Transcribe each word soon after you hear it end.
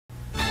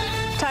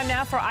Time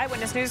now for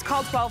Eyewitness News.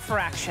 Call 12 for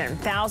action.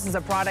 Thousands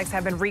of products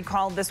have been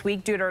recalled this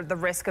week due to the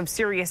risk of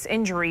serious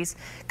injuries.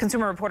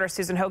 Consumer reporter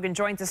Susan Hogan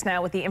joins us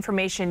now with the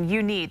information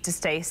you need to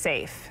stay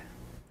safe.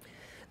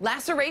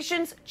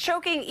 Lacerations,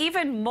 choking,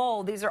 even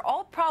mold. These are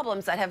all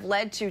problems that have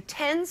led to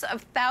tens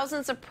of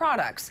thousands of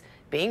products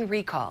being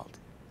recalled.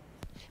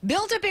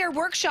 Build-A-Bear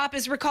Workshop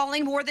is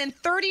recalling more than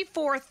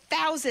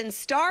 34,000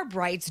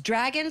 Starbrights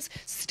dragons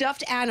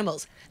stuffed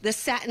animals. The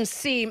satin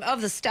seam of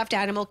the stuffed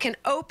animal can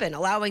open,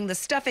 allowing the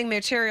stuffing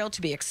material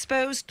to be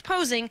exposed,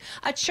 posing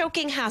a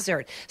choking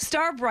hazard.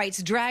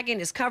 Starbright's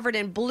dragon is covered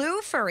in blue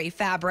furry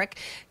fabric.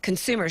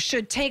 Consumers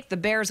should take the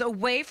bears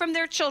away from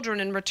their children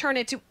and return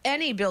it to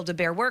any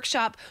Build-A-Bear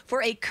Workshop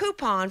for a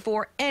coupon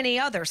for any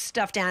other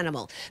stuffed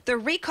animal. The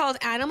recalled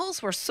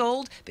animals were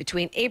sold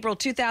between April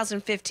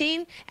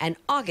 2015 and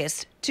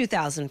August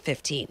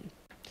 2015.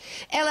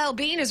 LL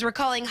Bean is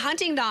recalling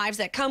hunting knives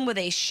that come with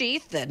a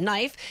sheath. The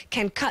knife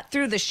can cut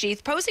through the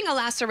sheath, posing a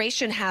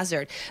laceration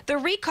hazard. The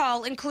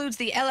recall includes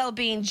the LL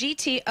Bean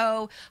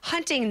GTO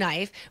hunting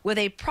knife with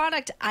a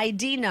product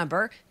ID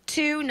number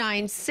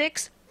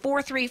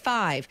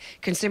 296435.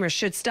 Consumers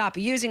should stop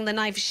using the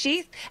knife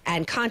sheath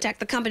and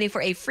contact the company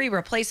for a free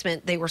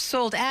replacement. They were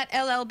sold at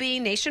LL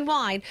Bean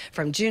nationwide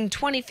from June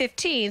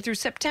 2015 through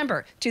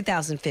September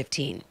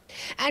 2015.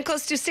 And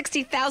close to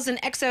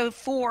 60,000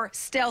 XO4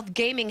 stealth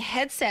gaming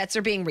headsets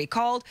are being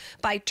recalled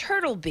by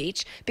Turtle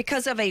Beach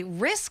because of a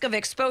risk of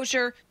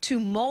exposure to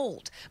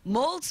mold.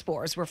 Mold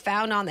spores were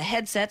found on the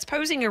headsets,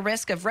 posing a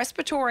risk of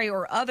respiratory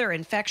or other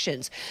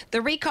infections.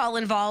 The recall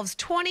involves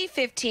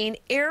 2015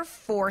 Air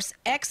Force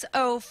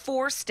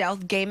XO4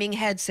 stealth gaming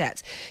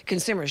headsets.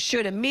 Consumers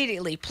should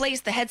immediately place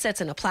the headsets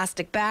in a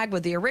plastic bag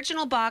with the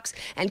original box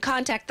and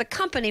contact the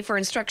company for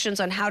instructions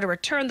on how to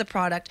return the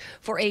product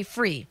for a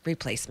free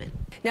replacement.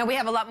 Now, we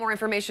have a lot more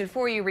information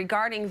for you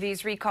regarding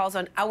these recalls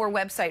on our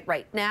website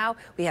right now.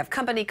 We have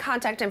company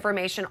contact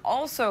information.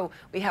 Also,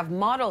 we have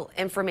model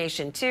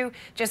information, too.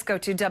 Just go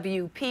to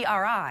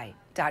WPRI.com.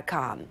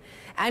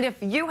 And if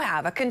you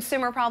have a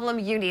consumer problem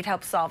you need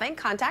help solving,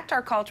 contact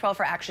our Call 12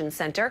 for Action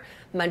Center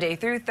Monday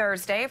through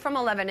Thursday from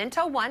 11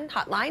 until 1.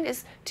 Hotline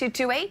is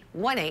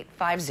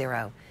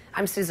 228-1850.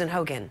 I'm Susan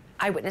Hogan,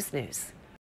 Eyewitness News.